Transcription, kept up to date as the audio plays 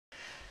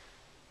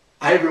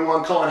Hi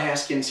everyone, Cullen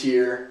Haskins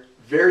here.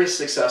 Very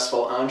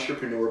successful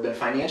entrepreneur, been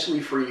financially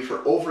free for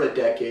over a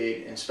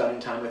decade and spending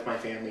time with my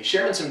family,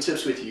 sharing some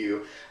tips with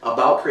you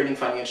about creating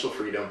financial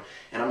freedom.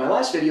 And on my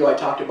last video, I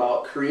talked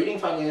about creating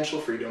financial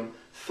freedom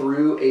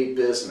through a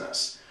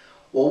business.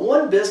 Well,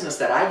 one business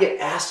that I get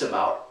asked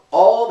about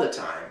all the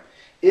time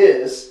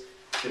is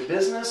the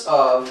business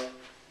of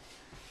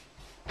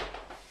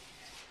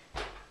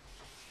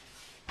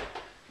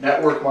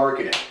network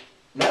marketing.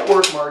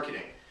 Network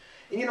marketing.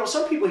 And you know,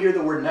 some people hear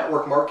the word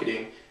network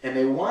marketing and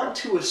they want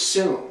to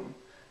assume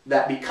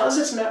that because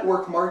it's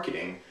network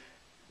marketing,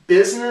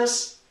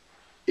 business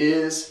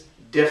is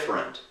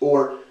different,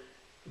 or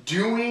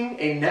doing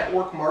a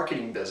network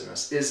marketing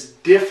business is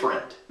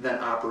different than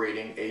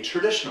operating a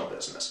traditional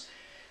business.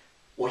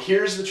 Well,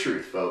 here's the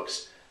truth,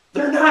 folks.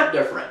 They're not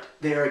different.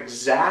 They're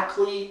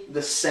exactly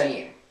the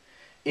same.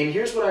 And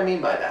here's what I mean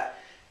by that.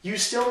 You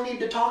still need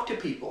to talk to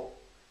people.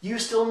 You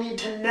still need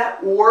to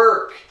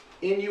network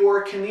in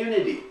your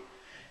community.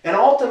 And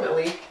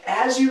ultimately,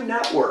 as you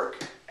network,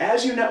 and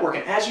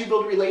as you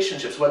build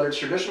relationships, whether it's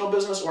traditional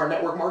business or a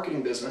network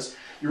marketing business,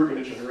 you're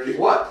going to generate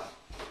what?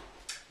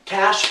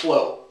 Cash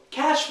flow.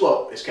 Cash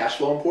flow. Is cash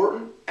flow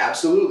important?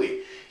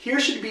 Absolutely. Here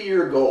should be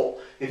your goal.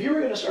 If you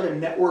were going to start a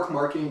network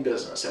marketing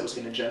business that was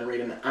going to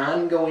generate an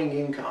ongoing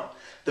income,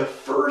 the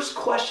first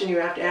question you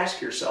have to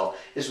ask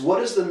yourself is,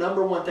 what is the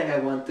number one thing I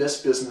want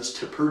this business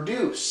to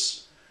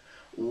produce?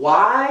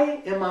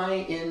 Why am I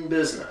in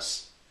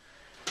business?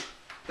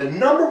 The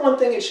number one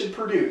thing it should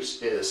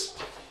produce is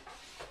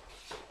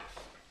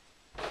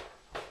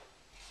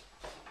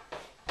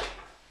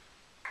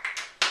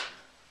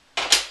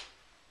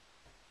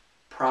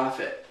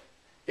profit.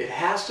 It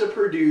has to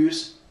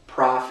produce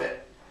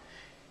profit.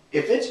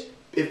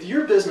 If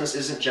your business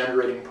isn't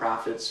generating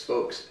profits,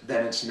 folks,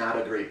 then it's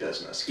not a great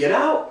business. Get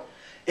out.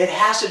 It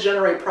has to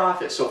generate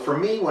profit. So for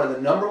me, one of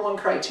the number one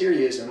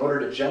criteria is, in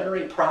order to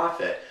generate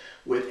profit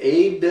with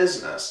a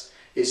business,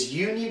 is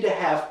you need to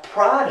have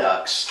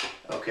products,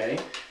 okay,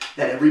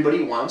 that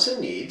everybody wants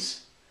and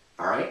needs,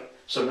 all right?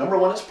 So number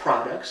one is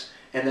products.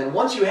 And then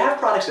once you have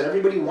products that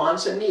everybody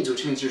wants and needs,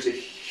 which means there's a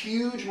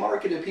huge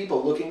market of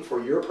people looking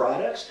for your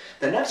products,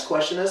 the next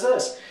question is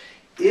this: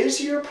 is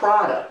your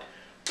product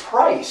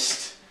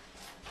priced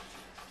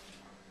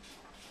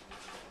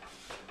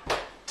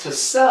to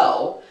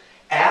sell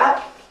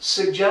at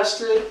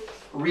suggested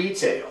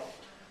retail?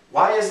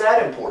 Why is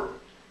that important?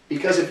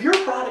 Because if your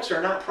products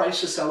are not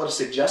priced to sell at a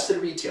suggested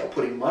retail,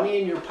 putting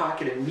money in your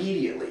pocket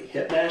immediately,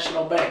 Hip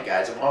National Bank,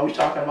 guys, I'm always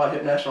talking about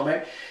Hip National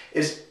Bank,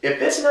 is if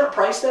it's not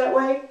priced that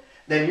way,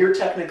 then you're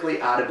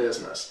technically out of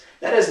business.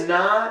 That is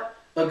not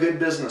a good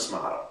business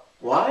model.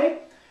 Why?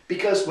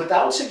 Because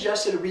without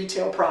suggested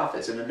retail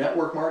profits in a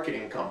network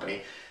marketing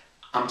company,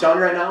 I'm telling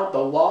you right now, the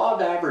law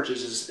of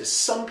averages is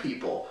some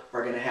people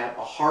are going to have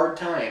a hard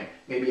time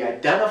maybe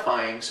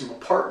identifying some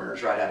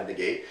partners right out of the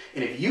gate.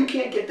 And if you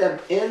can't get them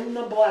in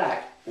the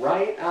black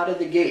right out of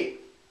the gate,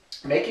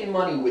 making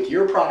money with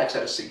your products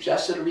at a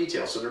suggested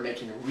retail, so they're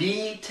making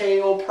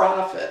retail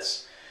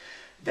profits,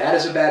 that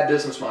is a bad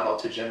business model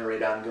to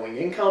generate ongoing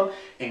income,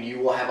 and you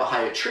will have a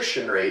high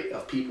attrition rate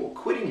of people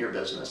quitting your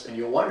business, and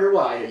you'll wonder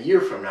why a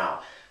year from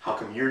now, how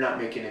come you're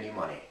not making any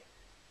money?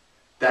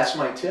 That's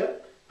my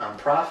tip on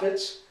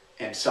profits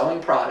and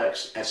selling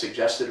products at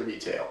suggested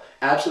retail.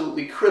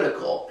 Absolutely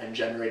critical in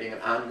generating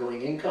an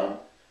ongoing income,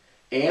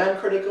 and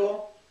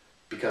critical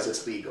because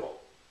it's legal.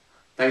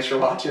 Thanks for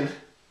watching,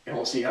 and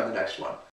we'll see you on the next one.